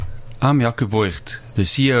I'm Jaco Voigt, the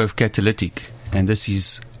CEO of Catalytic, and this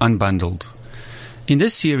is Unbundled. In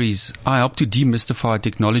this series, I help to demystify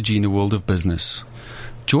technology in the world of business.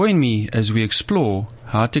 Join me as we explore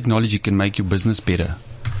how technology can make your business better.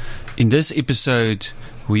 In this episode,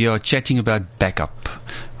 we are chatting about backup.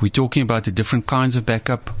 We're talking about the different kinds of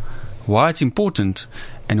backup, why it's important,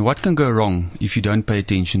 and what can go wrong if you don't pay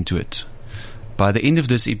attention to it. By the end of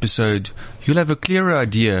this episode, you'll have a clearer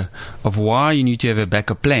idea of why you need to have a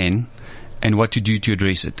backup plan and what to do to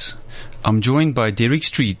address it. I'm joined by Derek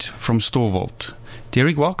Street from StoreVault.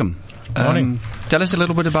 Derek, welcome. Morning. Tell us a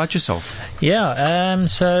little bit about yourself.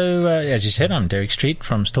 So as you said, I'm Derek Street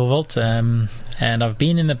from StoreVault, and I've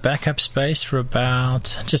been in the backup space for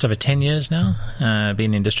about just over 10 years now.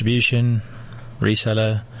 Been in distribution,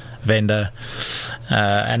 reseller, vendor,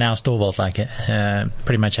 and now StoreVault,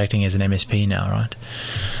 pretty much acting as an MSP now, right?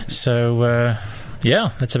 So,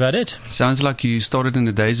 that's about it. Sounds like you started in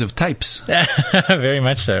the days of tapes. Very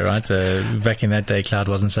much so, right? Back in that day, cloud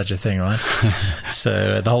wasn't such a thing, right?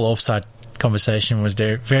 So the whole offsite conversation was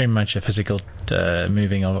very much a physical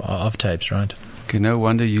moving of tapes, right? Okay, no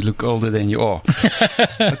wonder you look older than you are.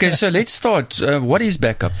 Okay, so let's start. What is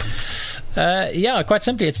backup? Quite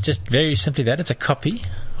simply, it's just very simply that. It's a copy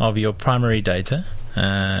of your primary data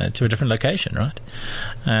to a different location, right?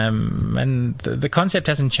 And the concept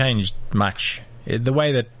hasn't changed much. The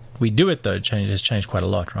way that we do it, though, has changed quite a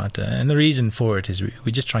lot, right? And the reason for it is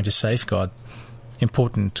we're just trying to safeguard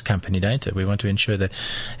important company data. We want to ensure that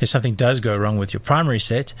if something does go wrong with your primary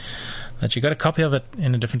set, that you got a copy of it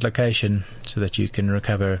in a different location so that you can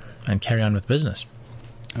recover and carry on with business.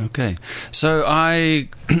 Okay. So I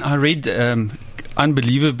read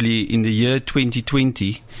unbelievably in the year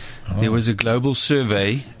 2020, there was a global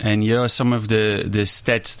survey, and here are some of the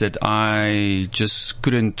stats that I just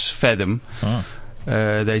couldn't fathom.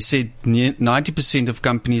 They said 90% of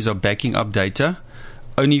companies are backing up data.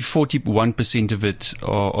 Only 41% of it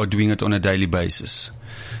are doing it on a daily basis.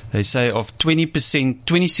 They say of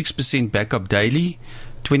 26% backup daily,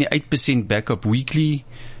 28% backup weekly,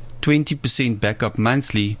 20% backup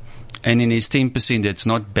monthly, and then there's 10% that's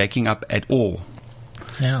not backing up at all.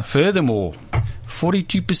 Yeah. Furthermore,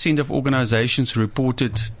 42% of organizations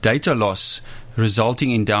reported data loss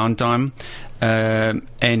resulting in downtime,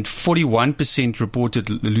 and 41% reported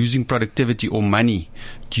losing productivity or money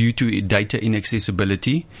due to data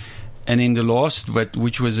inaccessibility. And then the last,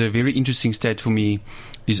 which was a very interesting stat for me,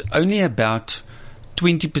 is only about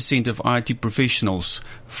 20% of IT professionals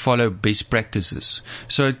follow best practices.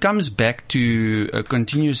 So it comes back to a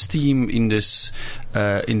continuous theme in this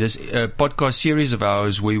podcast series of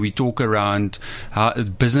ours, where we talk around how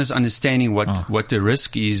business understanding what the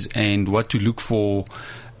risk is and what to look for.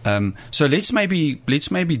 So let's maybe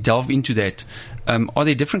delve into that. Are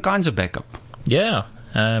there different kinds of backup? Yeah.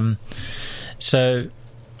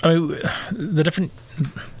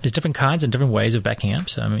 There's different kinds and different ways of backing up.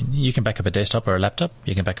 So, you can back up a desktop or a laptop.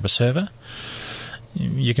 You can back up a server.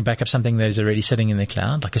 You can back up something that is already sitting in the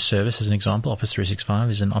cloud, like a service, as an example. Office 365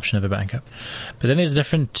 is an option of a backup. But then there's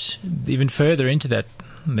even further into that.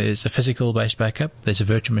 There's a physical-based backup. There's a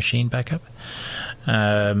virtual machine backup.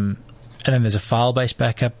 And then there's a file-based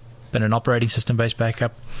backup and an operating system-based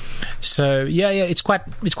backup. So, it's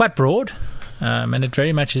quite broad. And it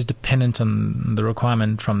very much is dependent on the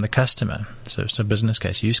requirement from the customer. So business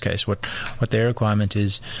case, use case, what their requirement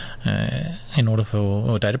is in order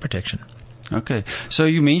for data protection. Okay. So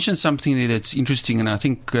you mentioned something there that's interesting, and I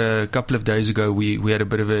think a couple of days ago we had a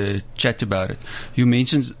bit of a chat about it. You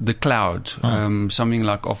mentioned the cloud, something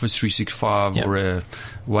like Office 365 or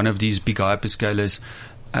one of these big hyperscalers.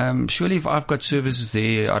 Surely if I've got services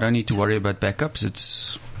there, I don't need to worry about backups.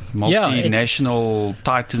 It's multinational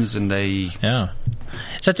titans, and they... Yeah.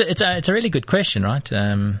 So it's a really good question, right?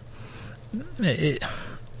 And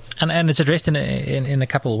it's addressed in a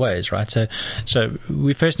couple of ways, right? So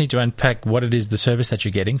we first need to unpack what it is, the service that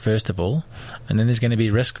you're getting, first of all, and then there's going to be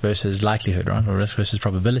risk versus likelihood, right? Or risk versus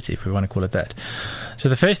probability, if we want to call it that. So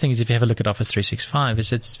the first thing is, if you have a look at Office 365,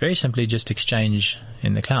 it's very simply just Exchange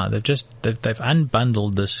in the cloud. They've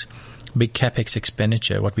unbundled this big capex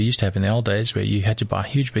expenditure, what we used to have in the old days, where you had to buy a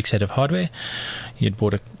huge big set of hardware, you'd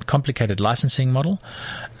bought a complicated licensing model,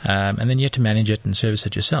 and then you had to manage it and service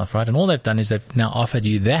it yourself, right? And all they've done is they've now offered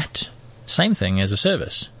you that same thing as a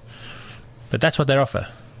service. But that's what they offer.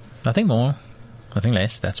 Nothing more, nothing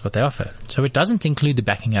less. That's what they offer. So it doesn't include the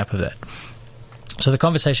backing up of that. So the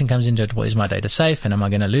conversation comes into it, well, is my data safe, and am I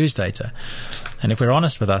going to lose data? And if we're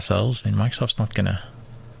honest with ourselves, Microsoft's not going to,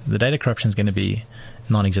 the data corruption is going to be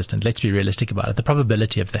non-existent. Let's be realistic about it. The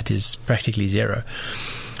probability of that is practically zero.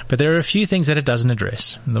 But there are a few things that it doesn't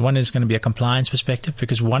address. And the one is going to be a compliance perspective,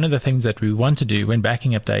 because one of the things that we want to do when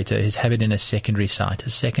backing up data is have it in a secondary site, a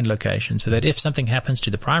second location, so that if something happens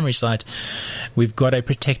to the primary site, we've got a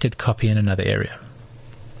protected copy in another area.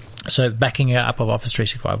 So backing up of Office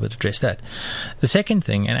 365 would address that. The second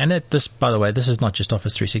thing, this, by the way, this is not just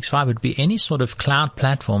Office 365, it would be any sort of cloud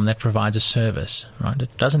platform that provides a service, right?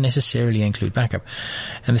 It doesn't necessarily include backup.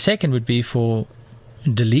 And the second would be for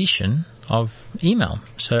deletion of email.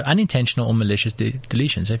 So unintentional or malicious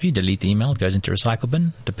deletion. So if you delete the email, it goes into a recycle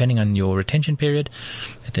bin. Depending on your retention period,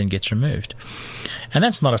 it then gets removed. And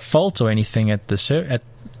that's not a fault or anything at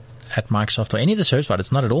Microsoft or any of the service providers.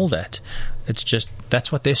 It's not at all that. It's just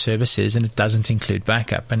that's what their service is, and it doesn't include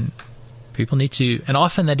backup. And people need to, and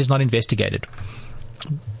often that is not investigated,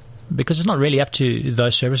 because it's not really up to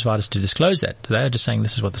those service providers to disclose that. They're just saying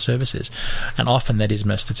this is what the service is, and often that is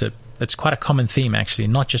missed. It's quite a common theme, actually,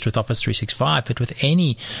 not just with Office 365, but with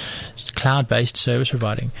any cloud-based service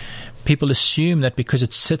providing. People assume that because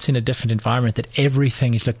it sits in a different environment that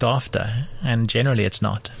everything is looked after, and generally it's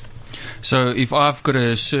not. So if I've got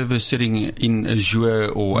a server sitting in Azure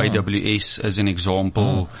or AWS as an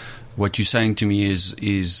example, what you're saying to me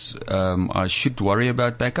is I should worry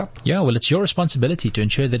about backup? Yeah, well, it's your responsibility to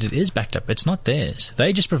ensure that it is backed up. It's not theirs.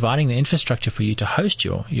 They're just providing the infrastructure for you to host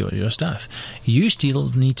your stuff. You're still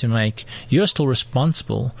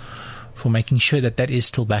responsible for making sure that is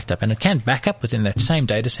still backed up. And it can back up within that same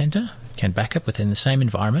data center, can back up within the same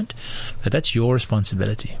environment, but that's your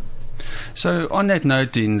responsibility. So on that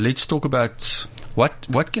note, then, let's talk about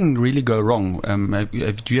what can really go wrong.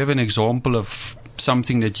 Do you have an example of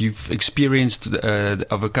something that you've experienced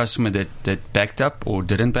of a customer that backed up or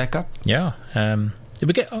didn't back up? Yeah.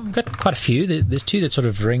 We've got quite a few. There's two that sort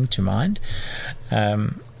of ring to mind.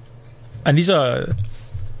 And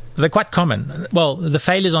they're quite common. Well, the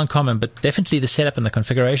failures aren't common, but definitely the setup and the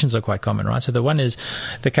configurations are quite common, right? So the one is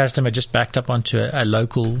the customer just backed up onto a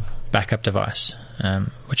local backup device,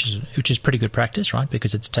 which is pretty good practice, right?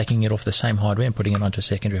 Because it's taking it off the same hardware and putting it onto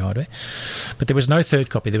secondary hardware. But there was no third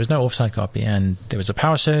copy, there was no offsite copy, and there was a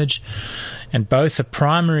power surge, and both the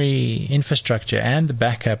primary infrastructure and the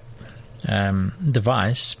backup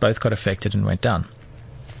device both got affected and went down,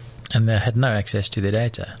 and they had no access to their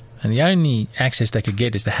data. And the only access they could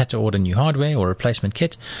get is they had to order new hardware or replacement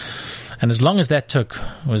kit. And as long as that took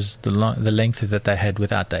was the length that they had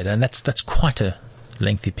without data. And that's quite a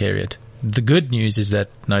lengthy period. The good news is that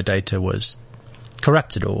no data was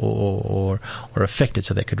corrupted or affected,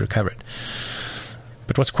 so they could recover it.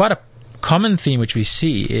 But what's quite a common theme which we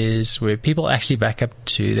see is where people actually back up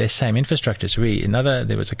to their same infrastructure. So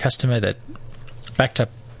there was a customer that backed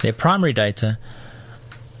up their primary data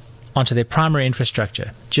onto their primary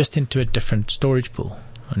infrastructure, just into a different storage pool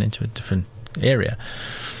and into a different area.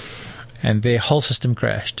 And their whole system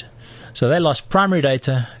crashed. So they lost primary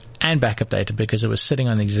data and backup data because it was sitting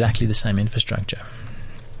on exactly the same infrastructure.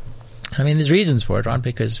 I mean, there's reasons for it, right?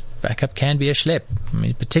 Because backup can be a schlep. I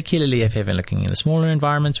mean, particularly if you're ever looking in the smaller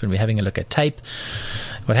environments, when we're having a look at tape,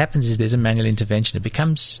 what happens is there's a manual intervention. It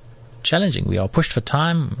becomes challenging. We are pushed for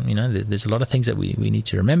time. There's a lot of things that we need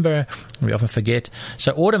to remember, and we often forget.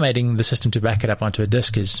 So automating the system to back it up onto a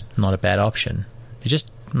disk is not a bad option. You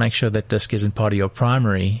just make sure that disk isn't part of your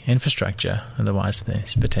primary infrastructure. Otherwise,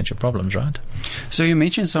 there's potential problems, right? So you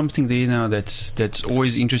mentioned something there now that's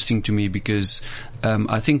always interesting to me, because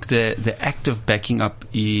I think the act of backing up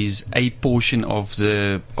is a portion of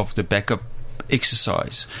the backup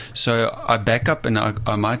exercise. So I back up, and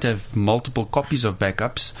I might have multiple copies of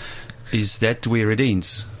backups. Is that where it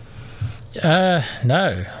ends?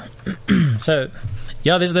 No. So,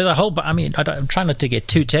 yeah, there's a whole. I'm trying not to get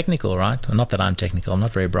too technical, right? Not that I'm technical. I'm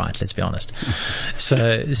not very bright. Let's be honest.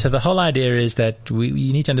 So the whole idea is that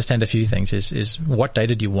you need to understand a few things. Is what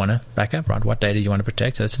data do you want to back up, right? What data do you want to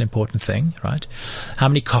protect? So that's an important thing, right? How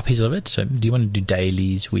many copies of it? So do you want to do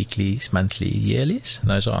dailies, weeklies, monthly, yearlies?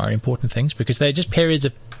 Those are important things because they're just periods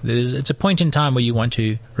of. It's a point in time where you want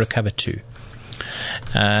to recover to.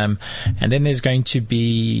 And then there's going to be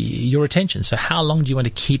your retention. So how long do you want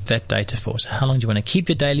to keep that data for? So how long do you want to keep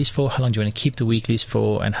your dailies for? How long do you want to keep the weeklies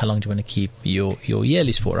for? And how long do you want to keep your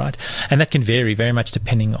yearlies for, right? And that can vary very much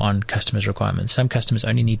depending on customers' requirements. Some customers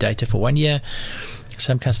only need data for 1 year.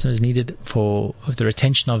 Some customers need it for the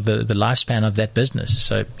retention of the lifespan of that business.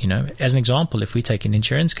 So, as an example, if we take an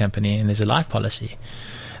insurance company and there's a life policy,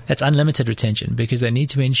 that's unlimited retention because they need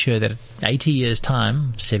to ensure that 80 years'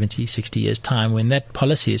 time, 70, 60 years' time, when that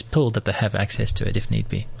policy is pulled, that they have access to it if need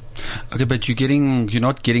be. Okay, but you're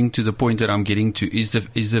not getting to the point that I'm getting to. Is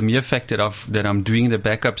the mere fact that I'm doing the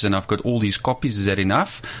backups and I've got all these copies, is that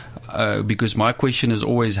enough? Because my question is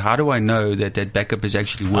always, how do I know that backup is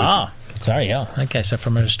actually working? Okay, so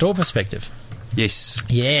from a restore perspective. Yes.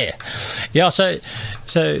 Yeah. So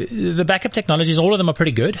the backup technologies, all of them are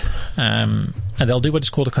pretty good. And they'll do what is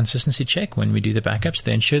called a consistency check when we do the backups.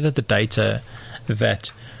 They ensure that the data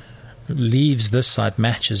that leaves this side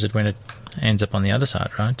matches it when it ends up on the other side,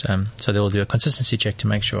 right? So they'll do a consistency check to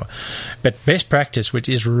make sure. But best practice, which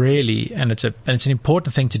is really, and it's an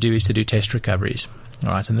important thing to do, is to do test recoveries. All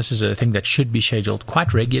right, and this is a thing that should be scheduled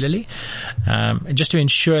quite regularly, just to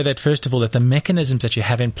ensure that, first of all, that the mechanisms that you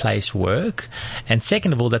have in place work, and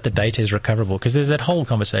second of all, that the data is recoverable, because there's that whole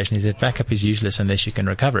conversation is that backup is useless unless you can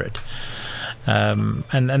recover it.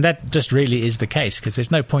 And that just really is the case, because there's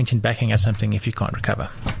no point in backing up something if you can't recover,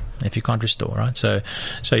 if you can't restore, right? So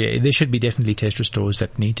yeah, there should be definitely test restores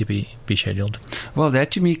that need to be scheduled. Well, that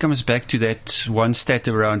to me comes back to that one stat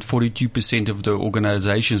around 42% of the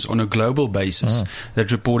organizations on a global basis that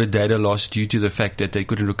reported data loss due to the fact that they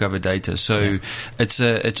couldn't recover data. So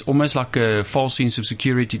it's almost like a false sense of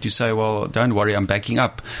security to say, well, don't worry, I'm backing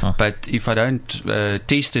up. But if I don't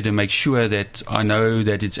test it and make sure that I know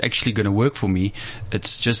that it's actually going to work for me,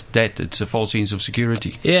 it's just that. It's a false sense of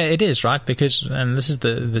security. Yeah, it is, right? Because, and this is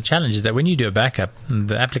the challenge, is that when you do a backup,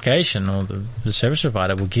 the application or the service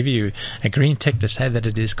provider will give you a green tick to say that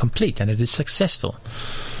it is complete and it is successful.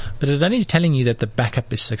 But it's only telling you that the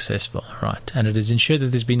backup is successful, right? And it is ensured that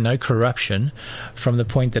there's been no corruption from the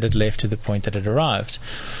point that it left to the point that it arrived.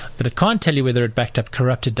 But it can't tell you whether it backed up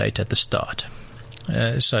corrupted data at the start.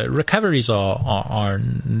 So recoveries are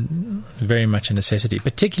very much a necessity,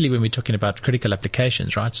 particularly when we're talking about critical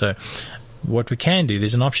applications, right? So what we can do,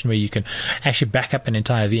 there's an option where you can actually back up an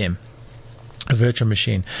entire VM, a virtual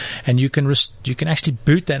machine, and you can actually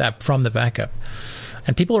boot that up from the backup.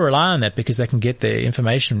 And people rely on that because they can get their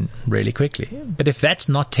information really quickly. But if that's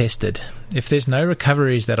not tested, if there's no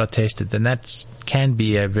recoveries that are tested, then that can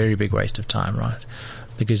be a very big waste of time, right?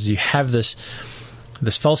 Because you have this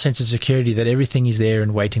false sense of security that everything is there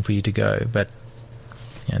and waiting for you to go. But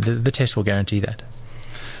the test will guarantee that.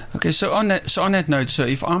 Okay, so on that note, so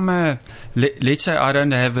if I'm let's say I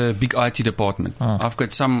don't have a big IT department, I've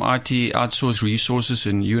got some IT outsourced resources,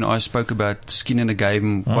 and you and I spoke about skin in the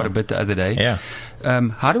game quite a bit the other day. Yeah.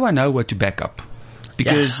 How do I know what to back up?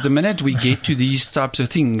 Because the minute we get to these types of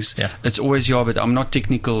things, it's always, but I'm not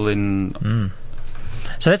technical and.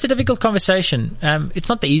 So that's a difficult conversation. It's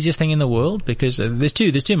not the easiest thing in the world, because there's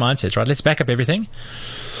two mindsets, right? Let's back up everything,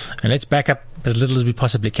 and let's back up as little as we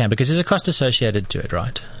possibly can, because there's a cost associated to it,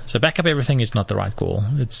 right? So back up everything is not the right call.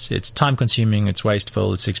 It's time consuming, it's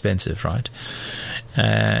wasteful, it's expensive, right?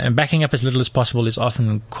 And backing up as little as possible is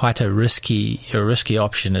often quite a risky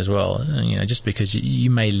option as well. Just because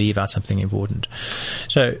you may leave out something important.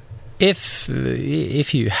 So if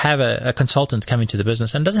you have a consultant come into the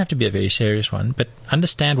business, and it doesn't have to be a very serious one, but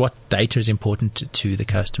understand what data is important to the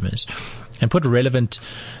customers and put relevant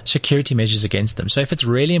security measures against them. So if it's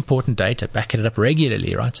really important data, back it up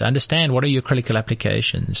regularly, right? So understand what are your critical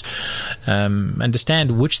applications,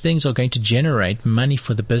 understand which things are going to generate money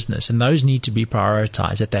for the business, and those need to be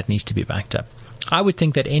prioritized, that needs to be backed up. I would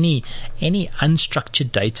think that any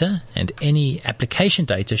unstructured data and any application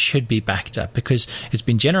data should be backed up, because it's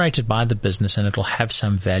been generated by the business and it will have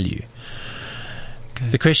some value. Okay.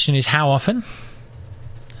 The question is how often,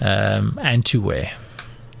 and to where.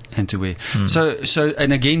 So,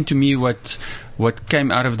 and again, to me, what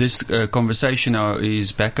came out of this conversation now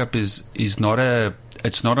is backup is not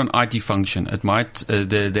it's not an IT function. It might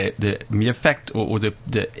the mere fact or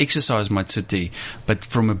the exercise might sit there, but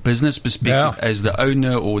from a business perspective, as the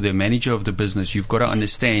owner or the manager of the business, you've got to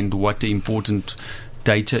understand what the important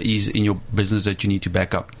data is in your business that you need to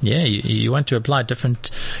back up. Yeah, you want to apply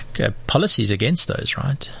different policies against those,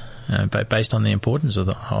 right? Based on the importance of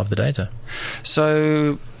the data.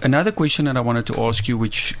 So another question that I wanted to ask you,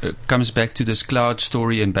 which comes back to this cloud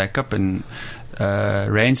story and backup and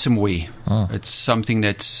ransomware. It's something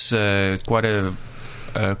that's quite a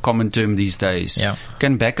common term these days. Yeah.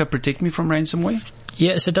 Can backup protect me from ransomware?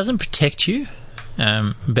 Yes, it doesn't protect you,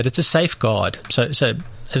 but it's a safeguard. So as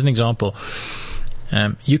an example,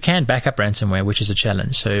 you can back up ransomware, which is a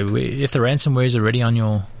challenge. So if the ransomware is already in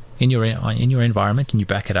your environment and you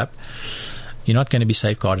back it up, you're not going to be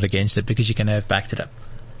safeguarded against it because you can have backed it up.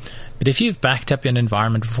 But if you've backed up an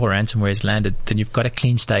environment before ransomware has landed, then you've got a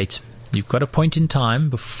clean state. You've got a point in time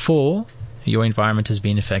before your environment has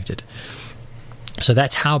been affected. So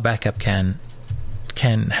that's how backup can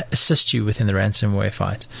assist you within the ransomware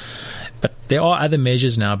fight. But there are other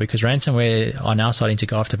measures now, because ransomware are now starting to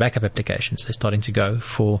go after backup applications. They're starting to go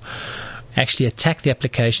for actually attack the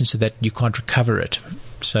application so that you can't recover it.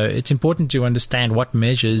 So it's important to understand what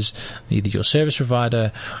measures either your service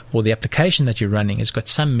provider or the application that you're running has got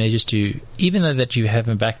some measures to, even though that you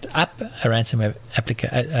haven't backed up a ransomware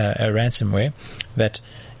that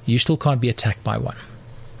you still can't be attacked by one.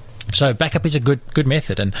 So backup is a good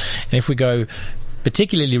method. And if we go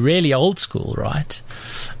particularly really old school, right,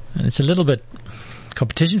 and it's a little bit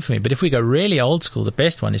competition for me, but if we go really old school, the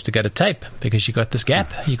best one is to go to tape, because you got this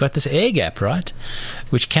gap, you got this air gap, right,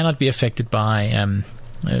 which cannot be affected by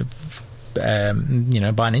by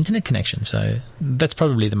an internet connection. So that's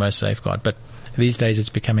probably the most safeguard. But these days it's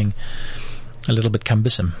becoming a little bit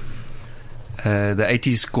cumbersome. The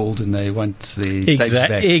 80s called and they want the tapes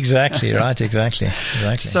back. Exactly, right, exactly.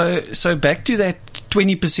 So back to that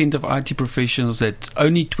 20% of IT professionals, that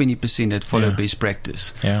only 20% that follow best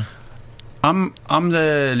practice. Yeah.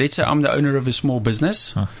 Let's say I'm the owner of a small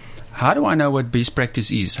business. Huh. How do I know what best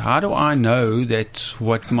practice is? How do I know that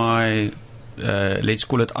what my let's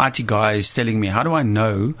call it IT guy is telling me? How do I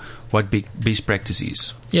know what best practice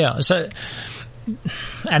is? Yeah, so,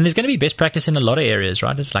 and there's going to be best practice in a lot of areas,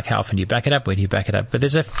 right? It's like, how often do you back it up? Where do you back it up? But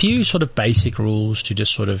there's a few sort of basic rules to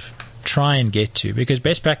just sort of try and get to, because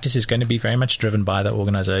best practice is going to be very much driven by the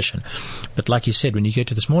organization. But like you said, when you get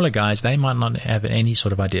to the smaller guys, they might not have any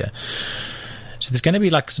sort of idea. So there's going to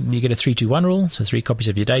be like, you get a 3-2-1 rule, so 3 copies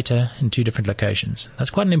of your data in 2 different locations.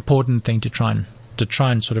 That's quite an important thing to try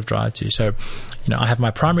and sort of drive to. So, I have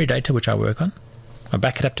my primary data, which I work on. I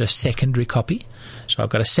back it up to a secondary copy. So I've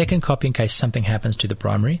got a second copy in case something happens to the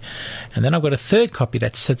primary. And then I've got a third copy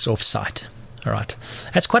that sits off site. All right.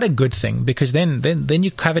 That's quite a good thing, because then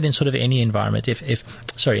you're covered in sort of any environment.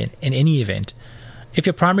 In any event. If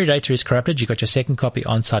your primary data is corrupted, you've got your second copy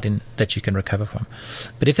on site that you can recover from.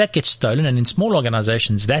 But if that gets stolen, and in small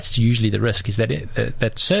organizations, that's usually the risk, is that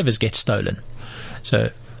that servers get stolen.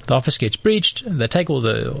 So the office gets breached, they take all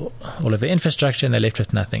of the infrastructure, and they're left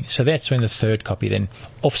with nothing. So that's when the third copy, then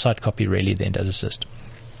off-site copy, really then does assist.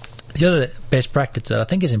 The other best practice that I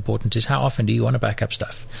think is important is, how often do you want to back up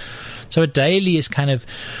stuff? So a daily is kind of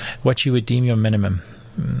what you would deem your minimum.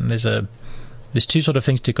 There's 2 sort of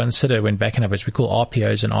things to consider when backing up, which we call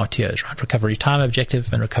RPOs and RTOs, right? Recovery time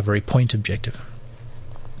objective and recovery point objective.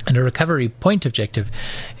 And a recovery point objective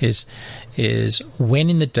is when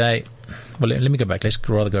in the day. Well, let me go back. Let's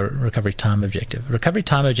rather go recovery time objective. Recovery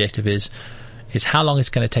time objective is how long it's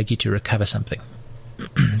going to take you to recover something.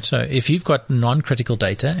 So if you've got non-critical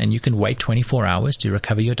data and you can wait 24 hours to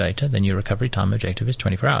recover your data, then your recovery time objective is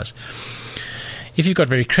 24 hours. If you've got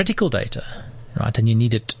very critical data, right, and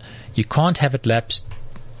you can't have it lapse,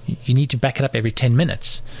 you need to back it up every 10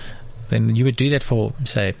 minutes, then you would do that for,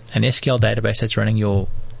 say, an SQL database that's running your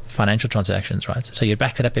financial transactions, right? So you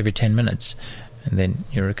back that up every 10 minutes, and then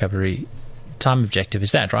your recovery time objective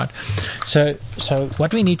is that, right? So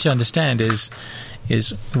what we need to understand is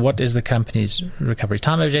what is the company's recovery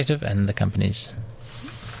time objective and the company's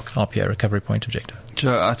RPO, recovery point objective.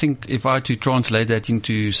 So I think if I had to translate that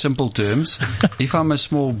into simple terms, if I'm a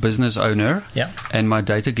small business owner and my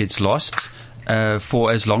data gets lost,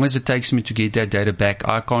 for as long as it takes me to get that data back,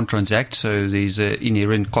 I can't transact, so there's an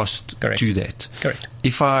inherent cost to that. Correct.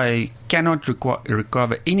 If I cannot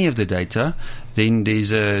recover any of the data, then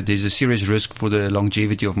there's a serious risk for the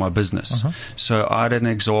longevity of my business. Uh-huh. So I had an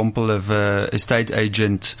example of a estate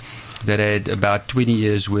agent that had about 20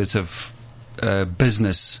 years worth of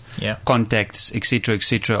business contacts,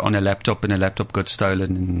 etc., on a laptop, and a laptop got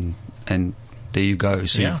stolen, and there you go.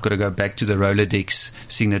 So you've got to go back to the Rolodex,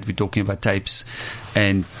 seeing that we're talking about tapes,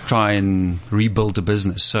 and try and rebuild the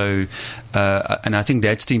business. So, and I think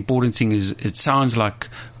that's the important thing. Is it sounds like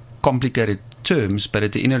complicated terms, but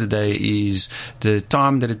at the end of the day, is the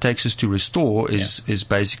time that it takes us to restore is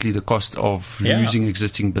basically the cost of losing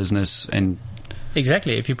existing business. And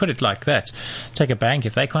exactly. If you put it like that, take a bank.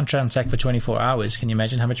 If they can't transact for 24 hours, can you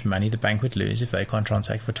imagine how much money the bank would lose if they can't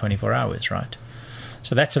transact for 24 hours, right?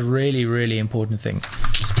 So that's a really, really important thing,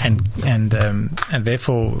 and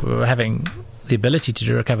therefore having the ability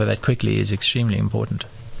to recover that quickly is extremely important.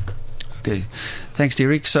 Okay, thanks,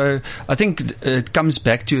 Derek. So I think it comes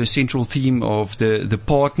back to a central theme of the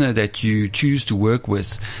partner that you choose to work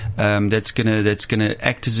with. That's gonna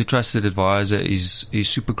act as a trusted advisor is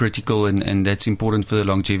super critical, and that's important for the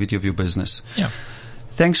longevity of your business. Yeah.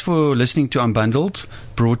 Thanks for listening to Unbundled,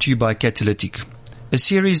 brought to you by Catalytic. The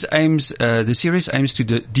series aims to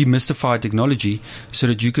demystify technology so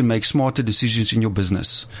that you can make smarter decisions in your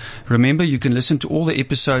business. Remember, you can listen to all the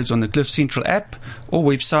episodes on the Cliff Central app or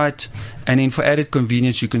website, and then for added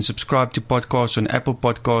convenience, you can subscribe to podcasts on Apple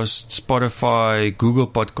Podcasts, Spotify, Google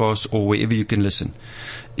Podcasts, or wherever you can listen.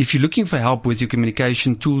 If you're looking for help with your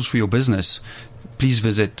communication tools for your business, please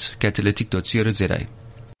visit catalytic.co.za.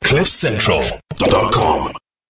 CliffCentral.com